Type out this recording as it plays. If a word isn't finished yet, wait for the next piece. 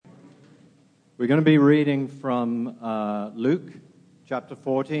We're going to be reading from Luke chapter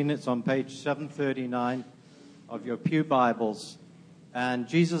 14. It's on page 739 of your pew Bibles. And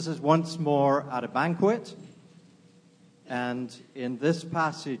Jesus is once more at a banquet. And in this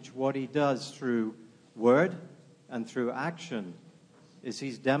passage, what he does through word and through action is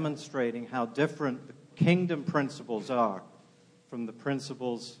he's demonstrating how different the kingdom principles are from the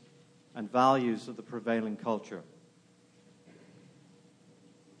principles and values of the prevailing culture.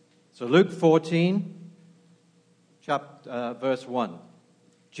 So Luke 14, verse 1.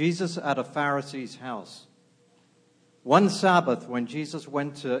 Jesus at a Pharisee's house. One Sabbath, when Jesus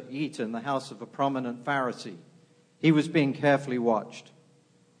went to eat in the house of a prominent Pharisee, he was being carefully watched.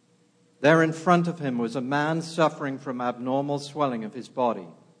 There in front of him was a man suffering from abnormal swelling of his body.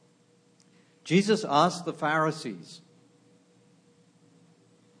 Jesus asked the Pharisees,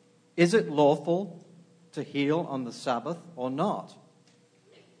 "Is it lawful to heal on the Sabbath or not?"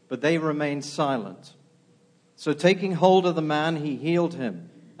 But they remained silent. So taking hold of the man, he healed him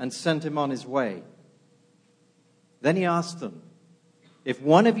and sent him on his way. Then he asked them, "If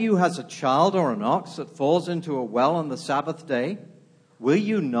one of you has a child or an ox that falls into a well on the Sabbath day, will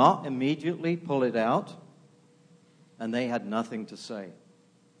you not immediately pull it out?" And they had nothing to say.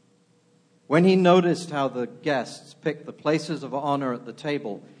 When he noticed how the guests picked the places of honor at the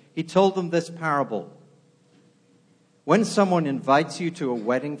table, he told them this parable. When someone invites you to a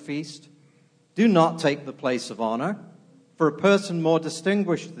wedding feast, do not take the place of honor, for a person more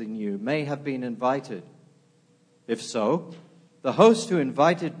distinguished than you may have been invited. If so, the host who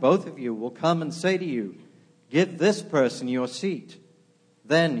invited both of you will come and say to you, "Give this person your seat."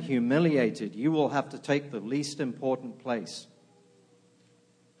 Then, humiliated, you will have to take the least important place.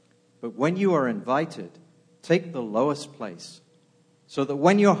 But when you are invited, take the lowest place, so that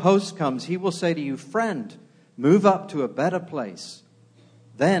when your host comes, he will say to you, "Friend, move up to a better place."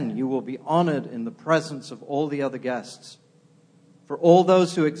 Then you will be honored in the presence of all the other guests. For all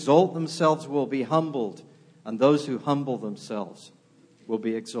those who exalt themselves will be humbled, and those who humble themselves will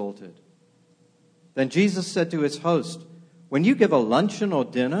be exalted. Then Jesus said to his host, "When you give a luncheon or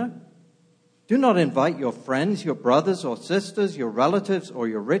dinner, do not invite your friends, your brothers or sisters, your relatives or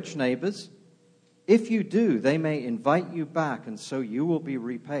your rich neighbors. If you do, they may invite you back, and so you will be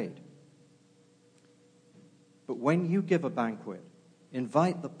repaid. But when you give a banquet,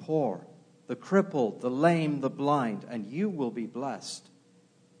 invite the poor, the crippled, the lame, the blind, and you will be blessed.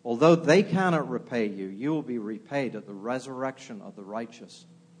 Although they cannot repay you, you will be repaid at the resurrection of the righteous."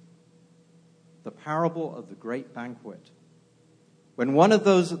 The parable of the great banquet. When one of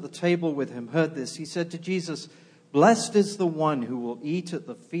those at the table with him heard this, he said to Jesus, "Blessed is the one who will eat at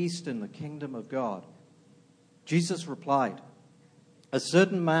the feast in the kingdom of God." Jesus replied, "A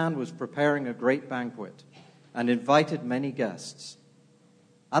certain man was preparing a great banquet and invited many guests.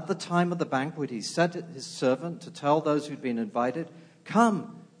 At the time of the banquet, he sent his servant to tell those who'd been invited,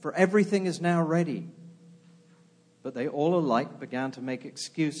 'Come, for everything is now ready.' But they all alike began to make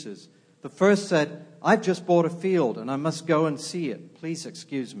excuses. The first said, 'I've just bought a field and I must go and see it. Please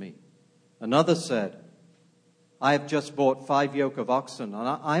excuse me.' Another said, 'I have just bought 5 yoke of oxen and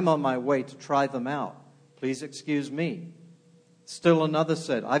I'm on my way to try them out. Please excuse me.' Still another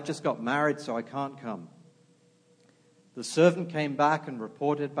said, 'I've just got married so I can't come.' The servant came back and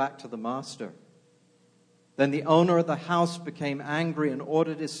reported back to the master. Then the owner of the house became angry and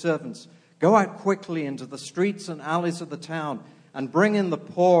ordered his servants, 'Go out quickly into the streets and alleys of the town and bring in the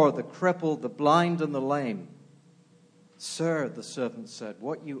poor, the crippled, the blind, and the lame.' 'Sir,' the servant said,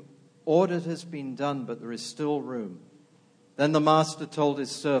 'what you ordered has been done, but there is still room.' Then the master told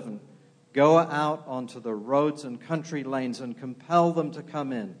his servant, 'Go out onto the roads and country lanes and compel them to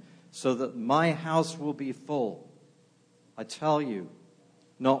come in, so that my house will be full. I tell you,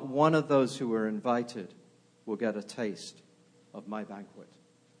 not one of those who were invited will get a taste of my banquet.'"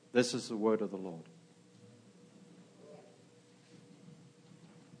 This is the word of the Lord.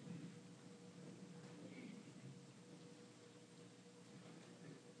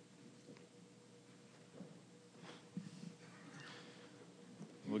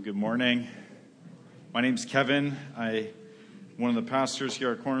 Well, good morning. My name's Kevin. I'm one of the pastors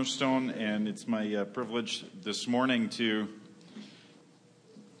here at Cornerstone, and it's my privilege this morning to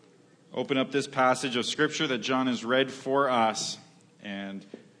open up this passage of Scripture that John has read for us and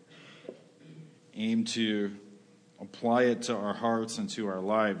aim to apply it to our hearts and to our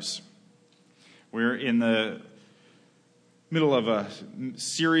lives. We're in the middle of a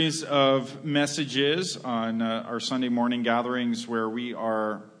series of messages on our Sunday morning gatherings where we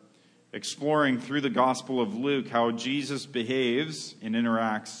are exploring through the Gospel of Luke how Jesus behaves and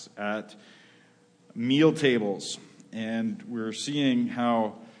interacts at meal tables. And we're seeing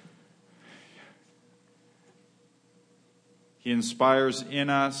how He inspires in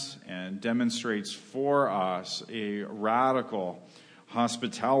us and demonstrates for us a radical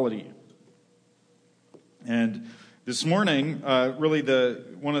hospitality. And this morning, really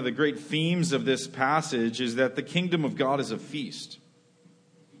one of the great themes of this passage is that the kingdom of God is a feast.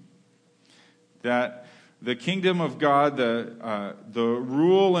 That the kingdom of God, the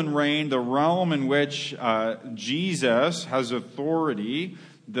rule and reign, the realm in which Jesus has authority,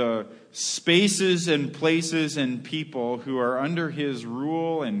 the spaces and places and people who are under his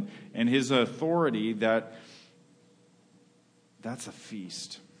rule and his authority, that's a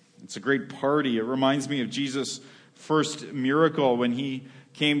feast. It's a great party. It reminds me of Jesus' first miracle when he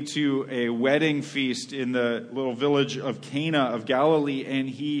came to a wedding feast in the little village of Cana of Galilee, and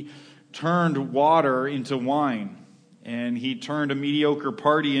he turned water into wine. And he turned a mediocre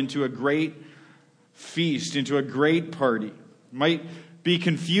party into a great feast, into a great party. It might be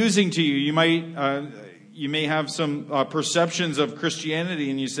confusing to you. You may have some perceptions of Christianity,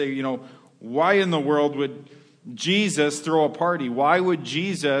 and you say, why in the world would Jesus throw a party? Why would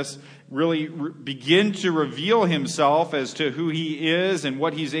Jesus really begin to reveal himself as to who he is and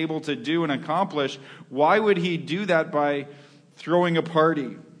what he's able to do and accomplish? Why would he do that by throwing a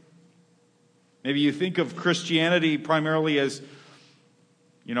party? Maybe you think of Christianity primarily as,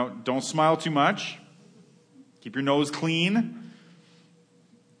 don't smile too much, keep your nose clean,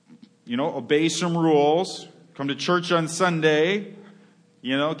 obey some rules, come to church on Sunday,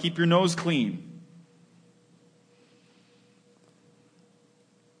 keep your nose clean.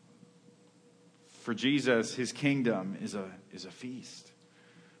 For Jesus, his kingdom is a feast.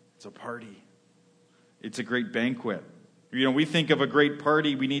 It's a party. It's a great banquet. We think of a great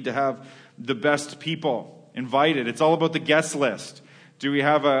party, we need to have the best people invited. It's all about the guest list. Do we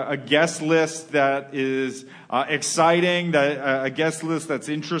have a guest list that is exciting, a guest list that's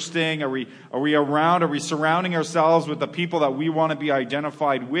interesting? Are we around? Are we surrounding ourselves with the people that we want to be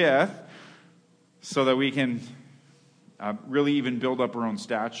identified with so that we can really even build up our own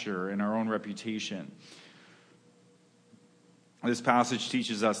stature and our own reputation? This passage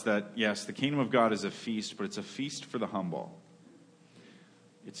teaches us that, yes, the kingdom of God is a feast, but it's a feast for the humble.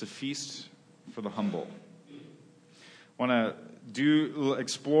 It's a feast for the humble. I want to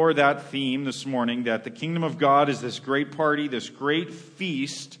explore that theme this morning, that the kingdom of God is this great party, this great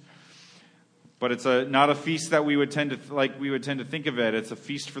feast, but it's not a feast that we would tend to think of it. It's a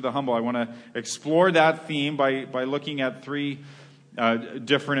feast for the humble. I want to explore that theme by looking at three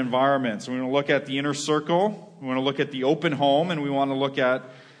different environments. We want to look at the inner circle, we want to look at the open home, and we want to look at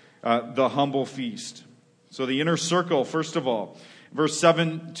the humble feast. So the inner circle, first of all, verse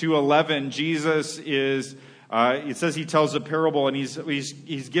 7 to 11, Jesus is, it says he tells a parable, and he's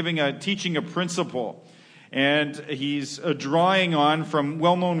teaching a principle. And he's drawing on from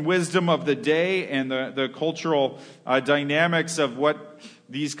well-known wisdom of the day and the cultural dynamics of what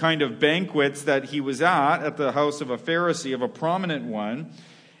these kind of banquets that he was at the house of a Pharisee, of a prominent one.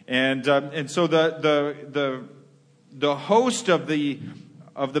 And so the host of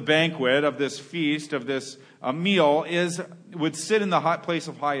the banquet, of this feast, of this meal, would sit in the hot place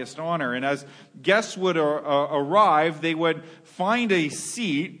of highest honor. And as guests would arrive, they would find a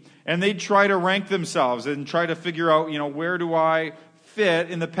seat, and they'd try to rank themselves and try to figure out, where do I fit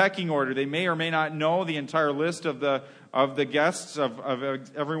in the pecking order? They may or may not know the entire list of the guests, of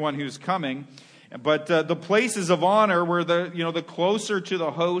everyone who's coming. But the places of honor were the closer to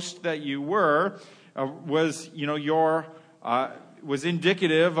the host that you were, was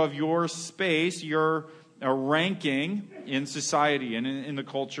indicative of your space, your ranking in society and in the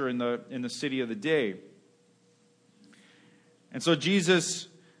culture in the city of the day. And so Jesus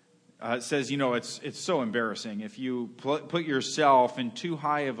says, it's so embarrassing if you put yourself in too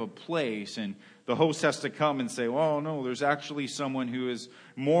high of a place, and the host has to come and say, oh no, there's actually someone who is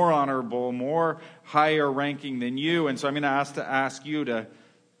more honorable, more higher ranking than you, and so I'm going to ask you to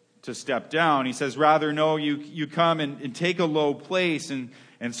step down. He says, rather, no, you come and take a low place, and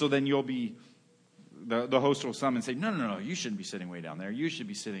so then you'll be, the host will come and say, no, you shouldn't be sitting way down there. You should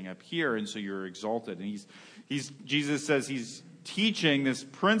be sitting up here, and so you're exalted. And Jesus says he's teaching this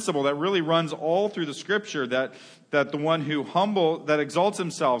principle that really runs all through the Scripture, that the one who exalts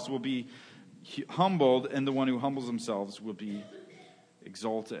themselves will be humbled, and the one who humbles themselves will be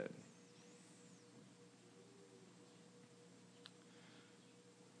exalted.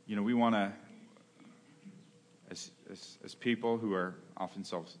 We want to, as people who are often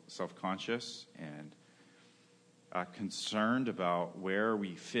self-conscious and concerned about where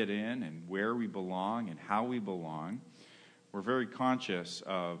we fit in and where we belong and how we belong, we're very conscious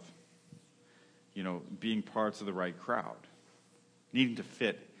of, being parts of the right crowd, needing to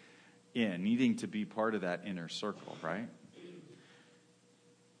fit in, needing to be part of that inner circle, right?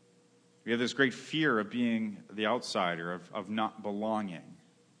 We have this great fear of being the outsider, of not belonging.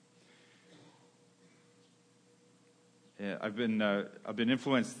 I've been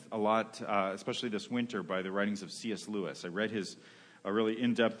influenced a lot, especially this winter, by the writings of C.S. Lewis. I read a really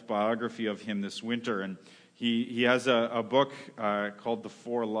in-depth biography of him this winter, and he has a book called The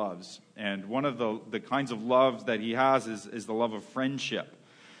Four Loves. And one of the kinds of love that he has is the love of friendship.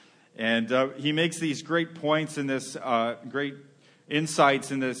 And he makes these great points in this, great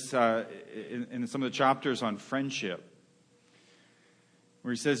insights in this, in some of the chapters on friendship,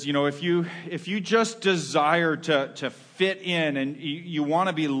 where he says, if you just desire to fit in and you want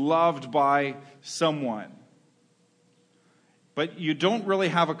to be loved by someone, but you don't really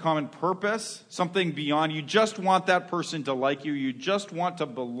have a common purpose, something beyond, you just want that person to like you, you just want to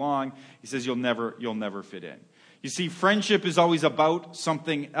belong, he says you'll never fit in. You see, friendship is always about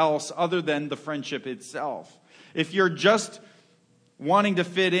something else other than the friendship itself. If you're just wanting to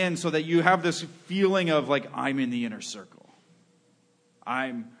fit in so that you have this feeling of like, I'm in the inner circle,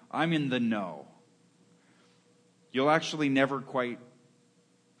 I'm in the know, you'll actually never quite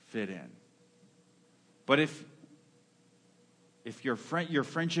fit in. But if your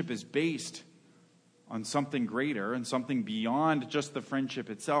friendship is based on something greater and something beyond just the friendship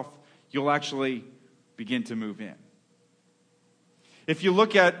itself, you'll actually begin to move in. If you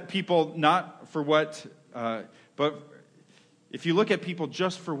look at people not for what, but if you look at people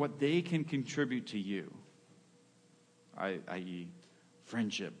just for what they can contribute to you, i.e.,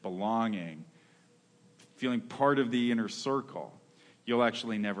 friendship, belonging, feeling part of the inner circle, you'll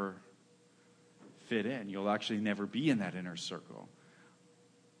actually never fit in. You'll actually never be in that inner circle.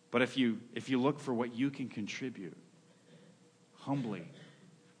 But if you look for what you can contribute, humbly,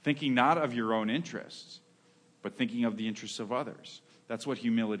 thinking not of your own interests, but thinking of the interests of others. That's what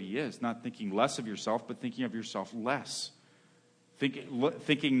humility is. Not thinking less of yourself, but thinking of yourself less.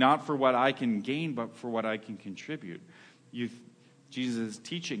 Thinking not for what I can gain, but for what I can contribute. Jesus is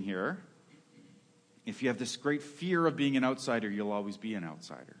teaching here, if you have this great fear of being an outsider, you'll always be an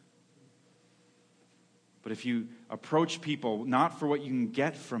outsider. But if you approach people not for what you can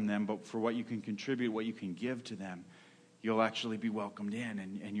get from them, but for what you can contribute, what you can give to them, you'll actually be welcomed in,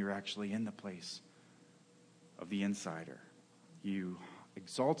 and you're actually in the place of the insider. You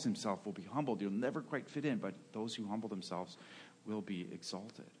exalts himself will be humbled. You'll never quite fit in, but those who humble themselves will be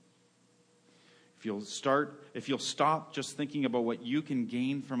exalted. If you'll stop just thinking about what you can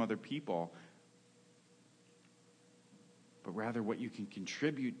gain from other people, but rather what you can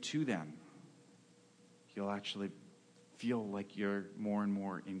contribute to them, you'll actually feel like you're more and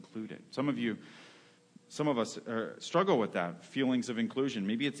more included. Some of us struggle with that, feelings of inclusion.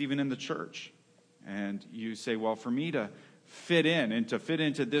 Maybe it's even in the church. And you say, well, for me to fit in and to fit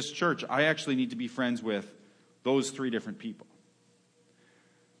into this church, I actually need to be friends with those 3 different people.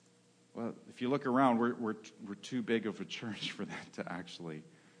 Well, if you look around, we're too big of a church for that to actually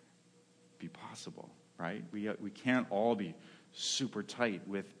be possible, right? We can't all be super tight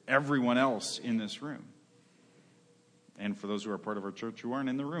with everyone else in this room. And for those who are part of our church who aren't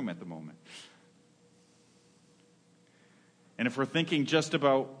in the room at the moment. And if we're thinking just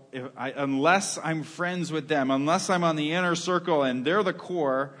about, unless I'm friends with them, unless I'm on the inner circle and they're the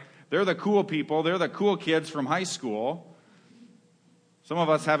core, they're the cool people, they're the cool kids from high school. Some of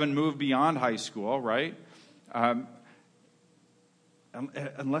us haven't moved beyond high school, right?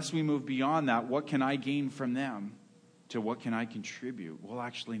 Unless we move beyond that, what can I gain from them to what can I contribute? We'll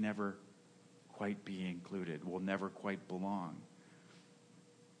actually never quite be included. We'll never quite belong.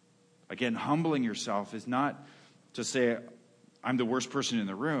 Again, humbling yourself is not to say, I'm the worst person in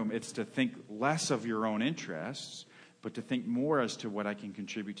the room. It's to think less of your own interests, but to think more as to what I can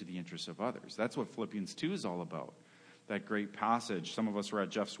contribute to the interests of others. That's what Philippians 2 is all about. That great passage. Some of us were at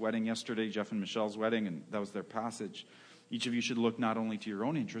Jeff's wedding yesterday, Jeff and Michelle's wedding, and that was their passage. Each of you should look not only to your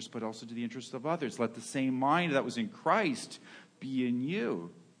own interests, but also to the interests of others. Let the same mind that was in Christ be in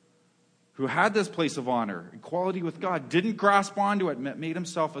you, who had this place of honor, equality with God, didn't grasp onto it, made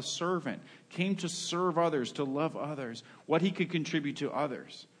himself a servant, came to serve others, to love others, what he could contribute to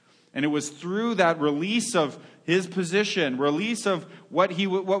others. And it was through that release of his position, release of what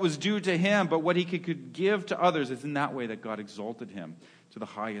was due to him, but what he could give to others. It's in that way that God exalted him to the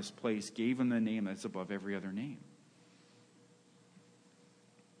highest place, gave him the name that's above every other name.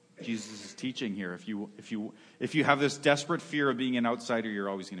 Jesus is teaching here. If you have this desperate fear of being an outsider, you're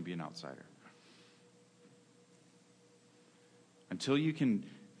always going to be an outsider. Until you can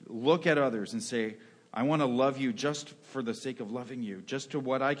look at others and say, I want to love you just for the sake of loving you, just to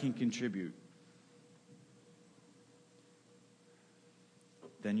what I can contribute,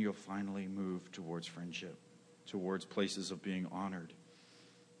 then you'll finally move towards friendship, towards places of being honored.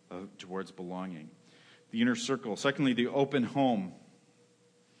 towards belonging. The inner circle. Secondly, the open home.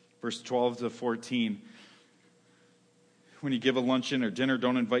 Verse 12 to 14. When you give a luncheon or dinner,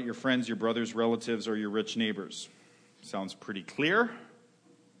 don't invite your friends, your brothers, relatives, or your rich neighbors. Sounds pretty clear.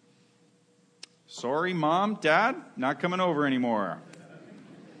 Sorry, Mom, Dad, not coming over anymore.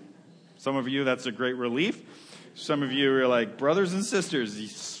 Some of you, that's a great relief. Some of you are like, brothers and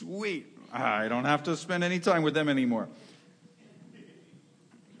sisters, sweet. I don't have to spend any time with them anymore.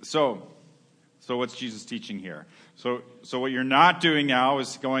 So what's Jesus teaching here? So what you're not doing now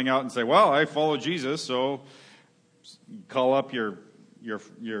is going out and say, well, I follow Jesus, so call up your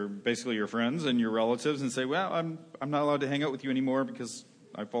basically your friends and your relatives and say, well, I'm not allowed to hang out with you anymore because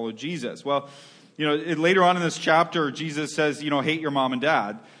I follow Jesus. Well, later on in this chapter, Jesus says, hate your mom and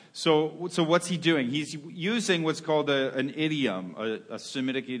dad. So what's he doing? He's using what's called an idiom, a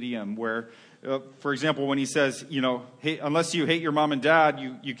Semitic idiom, where, for example, when he says, hey, unless you hate your mom and dad,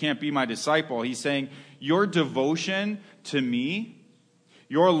 you can't be my disciple. He's saying your devotion to me,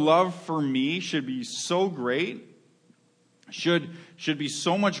 your love for me should be so great, should be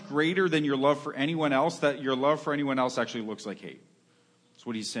so much greater than your love for anyone else, that your love for anyone else actually looks like hate. That's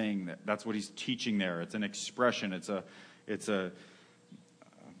what he's saying. That's what he's teaching there. It's an expression. It's a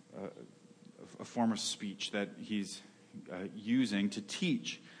form of speech that he's using to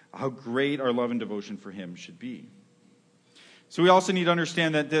teach how great our love and devotion for him should be. So we also need to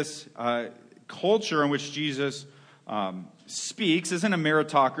understand that this culture in which Jesus speaks isn't a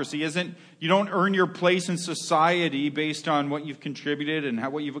meritocracy. You don't earn your place in society based on what you've contributed and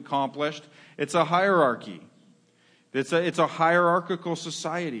what you've accomplished. It's a hierarchy. It's a hierarchical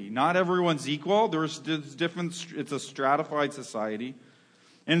society. Not everyone's equal. There's different. It's a stratified society.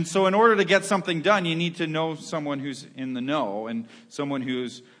 And so in order to get something done, you need to know someone who's in the know and someone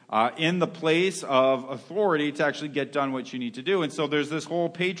who's in the place of authority to actually get done what you need to do. And so there's this whole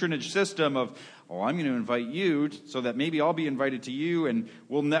patronage system of, I'm going to invite you so that maybe I'll be invited to you and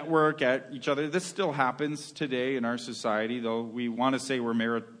we'll network at each other. This still happens today in our society, though we want to say we're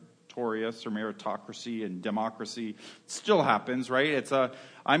meritorious or meritocracy and democracy. It still happens, right?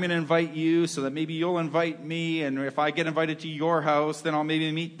 I'm going to invite you so that maybe you'll invite me, and if I get invited to your house, then I'll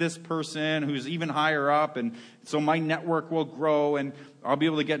maybe meet this person who's even higher up, and so my network will grow, and I'll be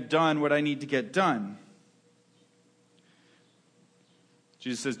able to get done what I need to get done.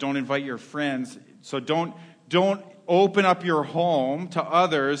 Jesus says, don't invite your friends, so don't open up your home to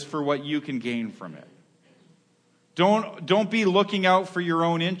others for what you can gain from it. Don't be looking out for your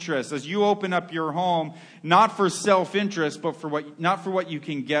own interests as you open up your home, not for self-interest, but not for what you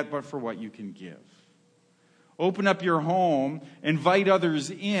can get, but for what you can give. Open up your home, invite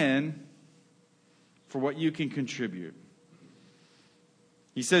others in for what you can contribute.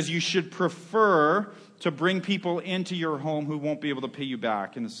 He says you should prefer to bring people into your home who won't be able to pay you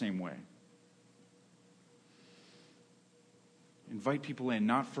back in the same way. Invite people in,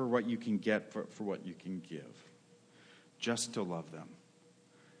 not for what you can get, but for what you can give. Just to love them,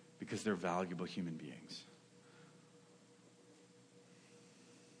 because they're valuable human beings.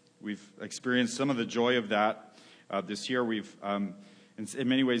 We've experienced some of the joy of that this year. We've, in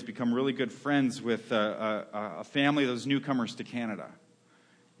many ways, become really good friends with a family of those newcomers to Canada.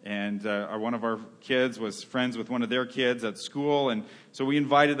 And one of our kids was friends with one of their kids at school, and so we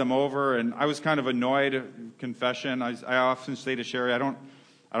invited them over. And I was kind of annoyed. Confession: I often say to Sherry, I don't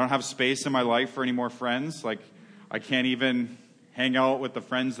have space in my life for any more friends. Like, I can't even hang out with the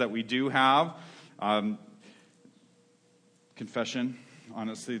friends that we do have. Confession,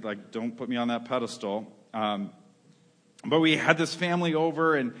 honestly, don't put me on that pedestal. But we had this family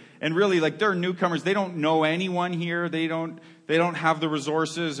over, and really, they're newcomers. They don't know anyone here. They don't have the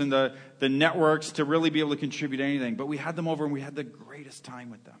resources and the networks to really be able to contribute anything. But we had them over, and we had the greatest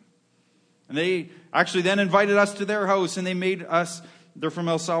time with them. And they actually then invited us to their house, and they made us. They're from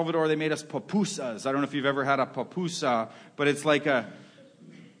El Salvador. They made us pupusas. I don't know if you've ever had a pupusa, but it's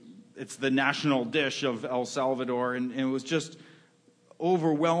it's the national dish of El Salvador, and it was just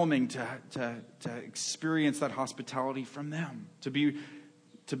overwhelming to experience that hospitality from them. To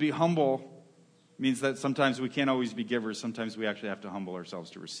be humble means that sometimes we can't always be givers. Sometimes we actually have to humble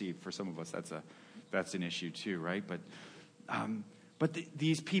ourselves to receive. For some of us, that's an issue too, right? But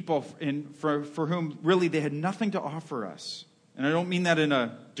these people, for whom really they had nothing to offer us. And I don't mean that in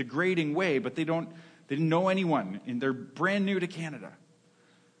a degrading way, but they didn't know anyone, and they're brand new to Canada.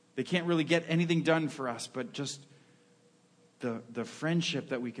 They can't really get anything done for us, but just the friendship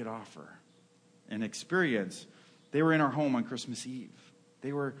that we could offer and experience. They were in our home on Christmas Eve.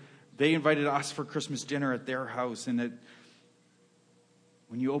 They invited us for Christmas dinner at their house, and that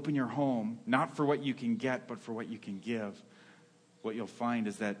when you open your home, not for what you can get, but for what you can give, what you'll find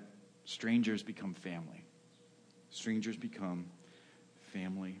is that strangers become family. Strangers become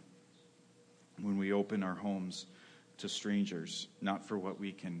family when we open our homes to strangers, not for what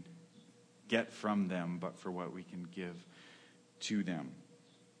we can get from them, but for what we can give to them.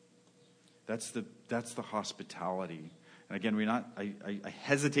 That's the hospitality. And again, I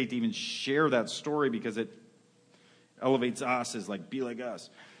hesitate to even share that story because it elevates us as like, be like us.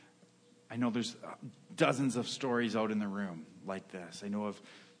 I know there's dozens of stories out in the room like this. I know of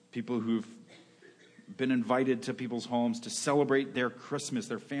people who've been invited to people's homes to celebrate their Christmas,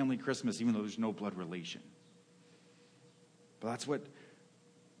 their family Christmas, even though there's no blood relation. But that's what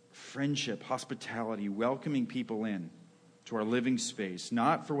friendship, hospitality, welcoming people in to our living space,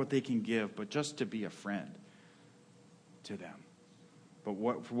 not for what they can give, but just to be a friend to them. But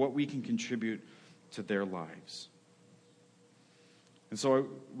for what we can contribute to their lives. And so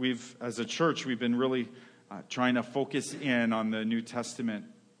as a church, we've been really trying to focus in on the New Testament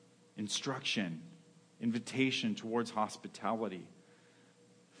instruction, invitation towards hospitality,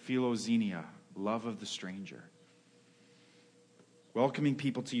 philoxenia, love of the stranger. Welcoming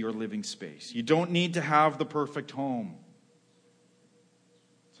people to your living space. You don't need to have the perfect home.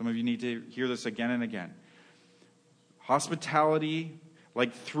 Some of you need to hear this again and again. Hospitality,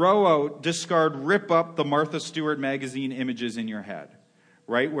 like throw out, discard, rip up the Martha Stewart magazine images in your head,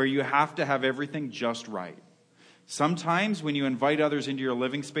 right? Where you have to have everything just right. Sometimes when you invite others into your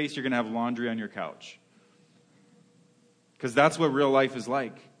living space, you're going to have laundry on your couch. Because that's what real life is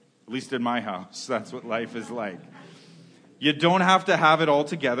like. At least in my house, that's what life is like. You don't have to have it all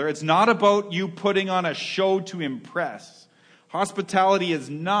together. It's not about you putting on a show to impress. Hospitality is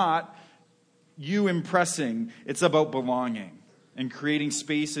not you impressing. It's about belonging and creating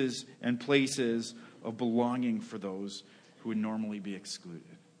spaces and places of belonging for those who would normally be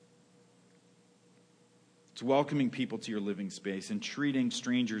excluded. It's welcoming people to your living space and treating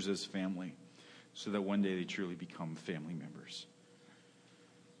strangers as family so that one day they truly become family members.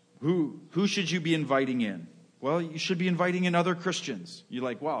 Who should you be inviting in? Well, you should be inviting in other Christians. You're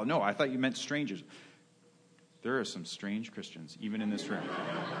like, wow, no, I thought you meant strangers. There are some strange Christians, even in this room.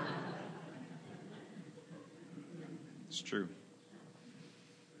 It's true.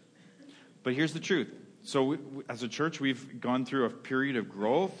 But here's the truth. So as a church, we've gone through a period of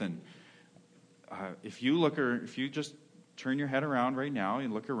growth. And if you just turn your head around right now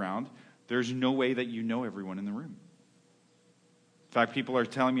and look around, there's no way that you know everyone in the room. In fact, people are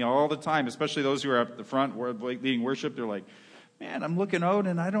telling me all the time, especially those who are up the front leading worship, they're like, man, I'm looking out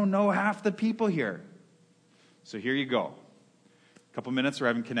and I don't know half the people here. So here you go. A couple minutes, we're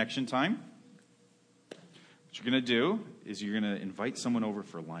having connection time. What you're going to do is you're going to invite someone over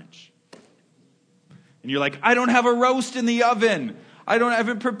for lunch. And you're like, I don't have a roast in the oven. I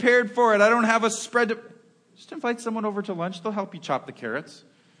haven't prepared for it. I don't have a spread. Just invite someone over to lunch. They'll help you chop the carrots.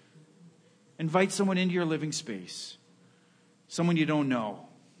 Invite someone into your living space. Someone you don't know.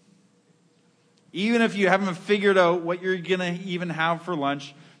 Even if you haven't figured out what you're going to even have for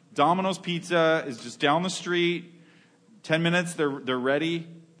lunch, Domino's Pizza is just down the street. 10 minutes, they're ready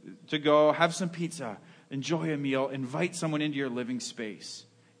to go. Have some pizza. Enjoy a meal. Invite someone into your living space.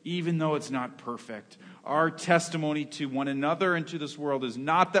 Even though it's not perfect. Our testimony to one another and to this world is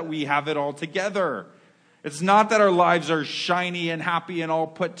not that we have it all together. It's not that our lives are shiny and happy and all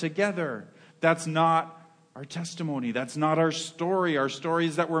put together. That's not our testimony. That's not our story. Our story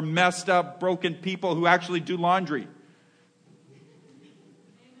is that we're messed up, broken people who actually do laundry.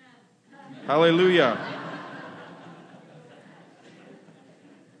 Amen. Hallelujah.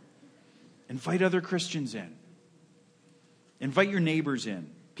 Invite other Christians in. Invite your neighbors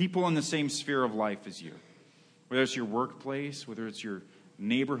in. People in the same sphere of life as you. Whether it's your workplace, whether it's your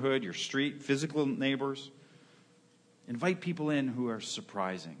neighborhood, your street, physical neighbors. Invite people in who are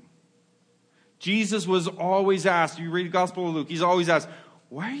surprising. Jesus was always asked, you read the Gospel of Luke, he's always asked,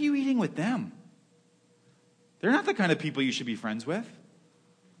 why are you eating with them? They're not the kind of people you should be friends with.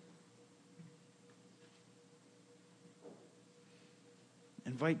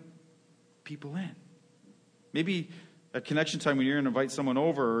 Invite people in. Maybe at connection time when you're going to invite someone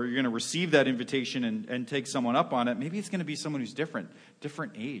over or you're going to receive that invitation and take someone up on it, maybe it's going to be someone who's different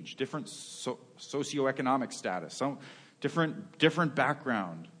age, different socioeconomic status, some different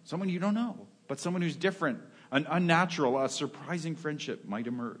background, someone you don't know. But someone who's different, an unnatural, a surprising friendship might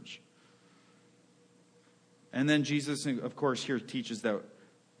emerge. And then Jesus, of course, here teaches that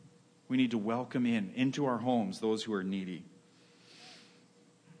we need to welcome into our homes those who are needy.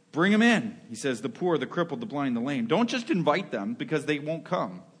 Bring them in. He says, the poor, the crippled, the blind, the lame. Don't just invite them because they won't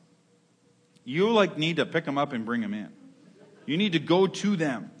come. You need to pick them up and bring them in. You need to go to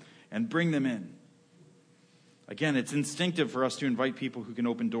them and bring them in. Again, it's instinctive for us to invite people who can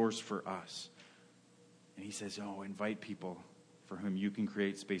open doors for us. And he says, invite people for whom you can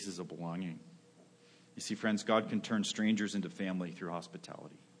create spaces of belonging. You see, friends, God can turn strangers into family through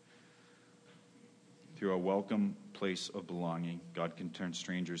hospitality. Through a welcome place of belonging, God can turn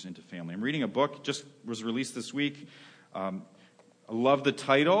strangers into family. I'm reading a book, just was released this week. I love the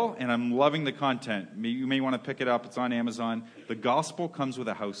title, and I'm loving the content. You may want to pick it up. It's on Amazon. The Gospel Comes with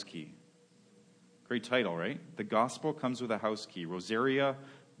a House Key. Great title, right? The Gospel Comes with a House Key. Rosaria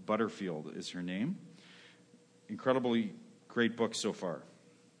Butterfield is her name. Incredibly great book so far.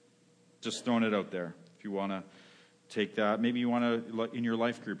 Just throwing it out there. If you want to take that. Maybe you want to, in your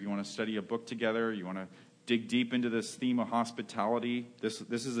life group, you want to study a book together. You want to dig deep into this theme of hospitality. This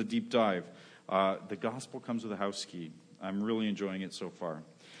is a deep dive. The Gospel Comes with a House Key. I'm really enjoying it so far.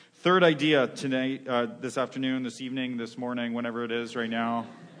 Third idea tonight, this afternoon, this evening, this morning, whenever it is right now.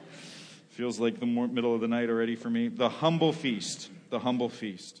 Feels like the middle of the night already for me. The humble feast. The humble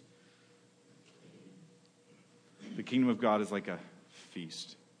feast. The kingdom of God is like a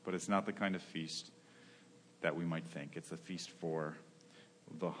feast, but it's not the kind of feast that we might think. It's a feast for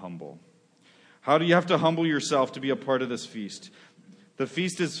the humble. How do you have to humble yourself to be a part of this feast? The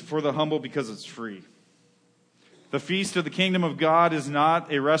feast is for the humble because it's free. The feast of the kingdom of God is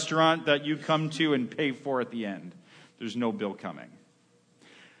not a restaurant that you come to and pay for at the end. There's no bill coming.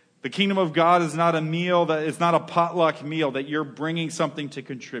 The kingdom of God is not a meal that is not a potluck meal that you're bringing something to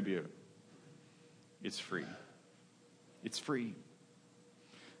contribute. It's free. It's free.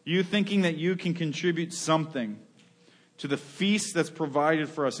 You thinking that you can contribute something to the feast that's provided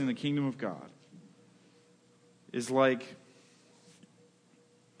for us in the kingdom of God is like,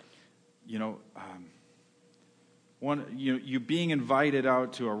 you being invited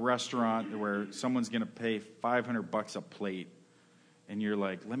out to a restaurant where someone's going to pay $500 a plate, and you're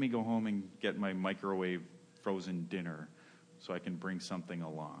like, let me go home and get my microwave frozen dinner so I can bring something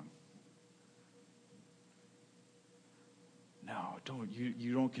along. No,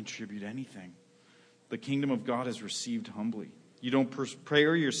 you don't contribute anything. The kingdom of God is received humbly. You don't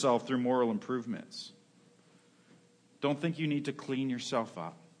prepare yourself through moral improvements. Don't think you need to clean yourself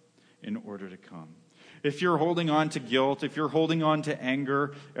up in order to come. If you're holding on to guilt, if you're holding on to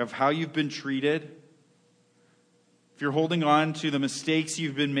anger of how you've been treated, if you're holding on to the mistakes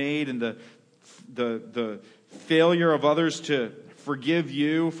you've been made and the failure of others to forgive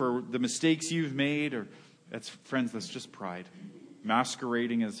you for the mistakes you've made, friends, that's just pride.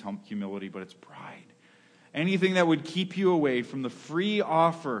 Masquerading as humility, but it's pride. Anything that would keep you away from the free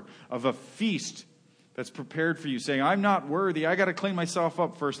offer of a feast that's prepared for you, saying, I'm not worthy, I got to clean myself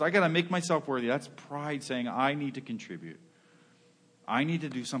up first, I got to make myself worthy. That's pride saying, I need to contribute. I need to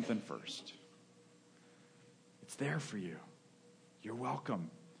do something first. It's there for you. You're welcome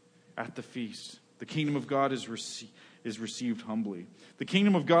at the feast. The kingdom of God is received humbly. The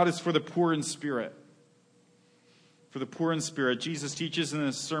kingdom of God is for the poor in spirit. For the poor in spirit. Jesus teaches in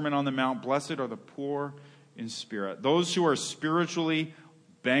the Sermon on the Mount, blessed are the poor in spirit. Those who are spiritually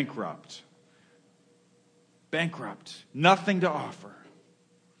bankrupt. Bankrupt. Nothing to offer.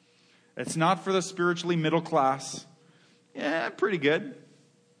 It's not for the spiritually middle class. Yeah, pretty good.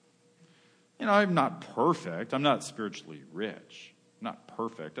 I'm not perfect. I'm not spiritually rich. I'm not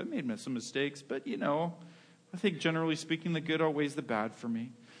perfect. I made some mistakes, but I think generally speaking, the good outweighs the bad for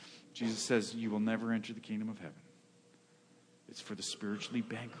me. Jesus says, you will never enter the kingdom of heaven. It's for the spiritually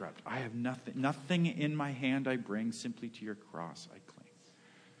bankrupt. I have nothing in my hand I bring, simply to your cross I cling.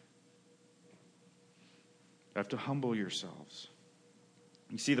 You have to humble yourselves.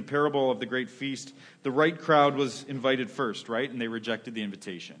 You see the parable of the great feast. The right crowd was invited first, right? And they rejected the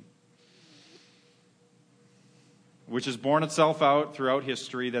invitation. Which has borne itself out throughout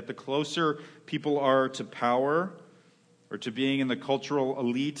history that the closer people are to power or to being in the cultural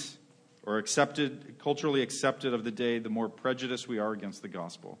elite or culturally accepted of the day, the more prejudiced we are against the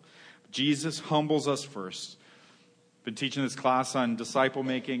gospel. Jesus humbles us first. Been teaching this class on disciple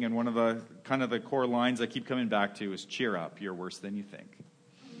making, and one of the kind of the core lines I keep coming back to is cheer up, you're worse than you think.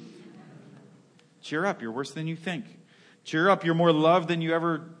 Cheer up, you're worse than you think. Cheer up, you're more loved than you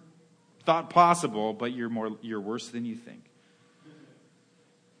ever thought possible, but you're worse than you think.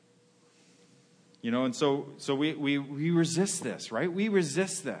 And so we resist this, right? We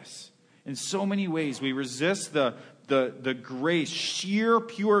resist this in so many ways. We resist the grace, sheer,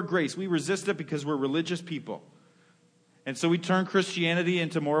 pure grace. We resist it because we're religious people. And so we turn Christianity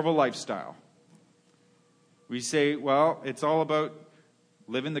into more of a lifestyle. We say, well, it's all about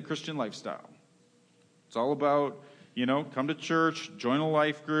living the Christian lifestyle. It's all about, come to church, join a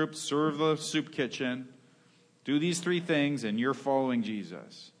life group, serve the soup kitchen, do these 3 things, and you're following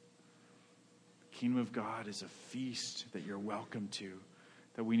Jesus. The kingdom of God is a feast that you're welcome to,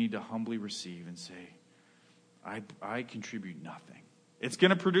 that we need to humbly receive and say, I contribute nothing. It's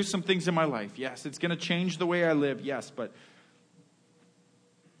going to produce some things in my life, yes. It's going to change the way I live, yes. But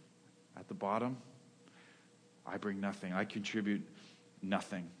at the bottom, I bring nothing. I contribute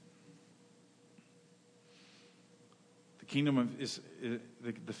nothing. The kingdom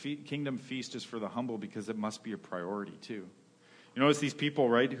feast is for the humble because it must be a priority too. You notice these people,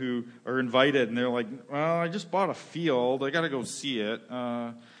 right, who are invited and they're like, well, I just bought a field. I got to go see it.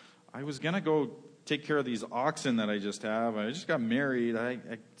 I was going to go take care of these oxen that I just have. I just got married.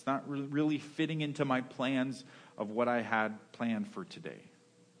 It's not really fitting into my plans of what I had planned for today.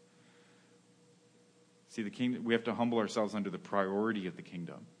 See, the kingdom, we have to humble ourselves under the priority of the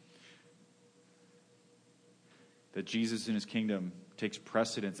kingdom. That Jesus in his kingdom takes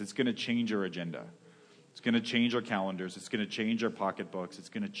precedence. It's going to change our agenda. It's going to change our calendars. It's going to change our pocketbooks. It's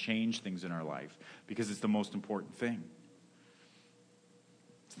going to change things in our life because it's the most important thing.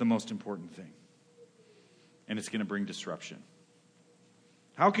 It's the most important thing. And it's going to bring disruption.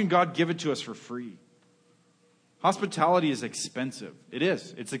 How can God give it to us for free? Hospitality is expensive. It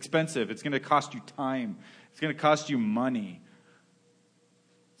is. It's expensive. It's going to cost you time. It's going to cost you money.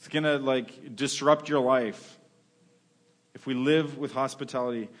 It's going to disrupt your life. If we live with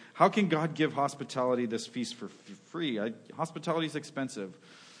hospitality, how can God give hospitality this feast for free? Hospitality is expensive.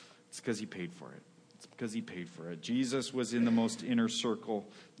 It's because he paid for it. It's because he paid for it. Jesus was in the most inner circle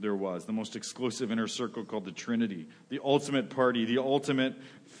there was, the most exclusive inner circle called the Trinity, the ultimate party, the ultimate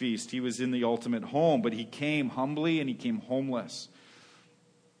feast. He was in the ultimate home, but he came humbly and he came homeless.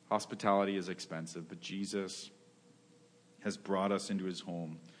 Hospitality is expensive, but Jesus has brought us into his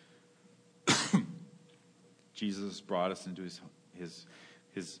home. Jesus brought us into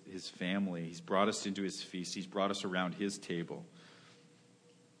his family. He's brought us into his feast. He's brought us around his table.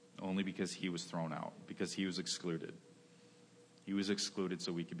 Only because he was thrown out, because he was excluded. He was excluded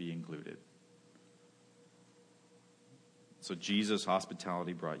so we could be included. So Jesus'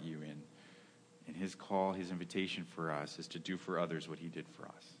 hospitality brought you in. And his call, his invitation for us is to do for others what he did for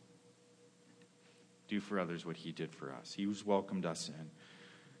us. Do for others what he did for us. He's welcomed us in.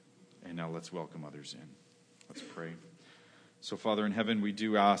 And now let's welcome others in. Let's pray. So, Father in heaven, we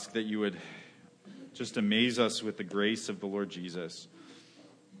do ask that you would just amaze us with the grace of the Lord Jesus,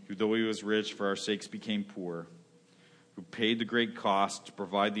 who, though he was rich, for our sakes became poor, who paid the great cost to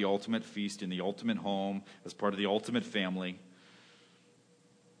provide the ultimate feast in the ultimate home as part of the ultimate family.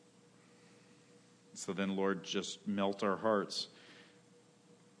 So then, Lord, just melt our hearts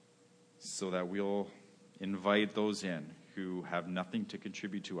so that we'll invite those in who have nothing to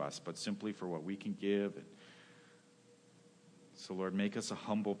contribute to us, but simply for what we can give. So, Lord, make us a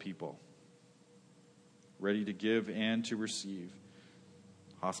humble people, ready to give and to receive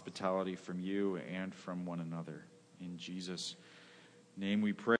hospitality from you and from one another. In Jesus' name we pray.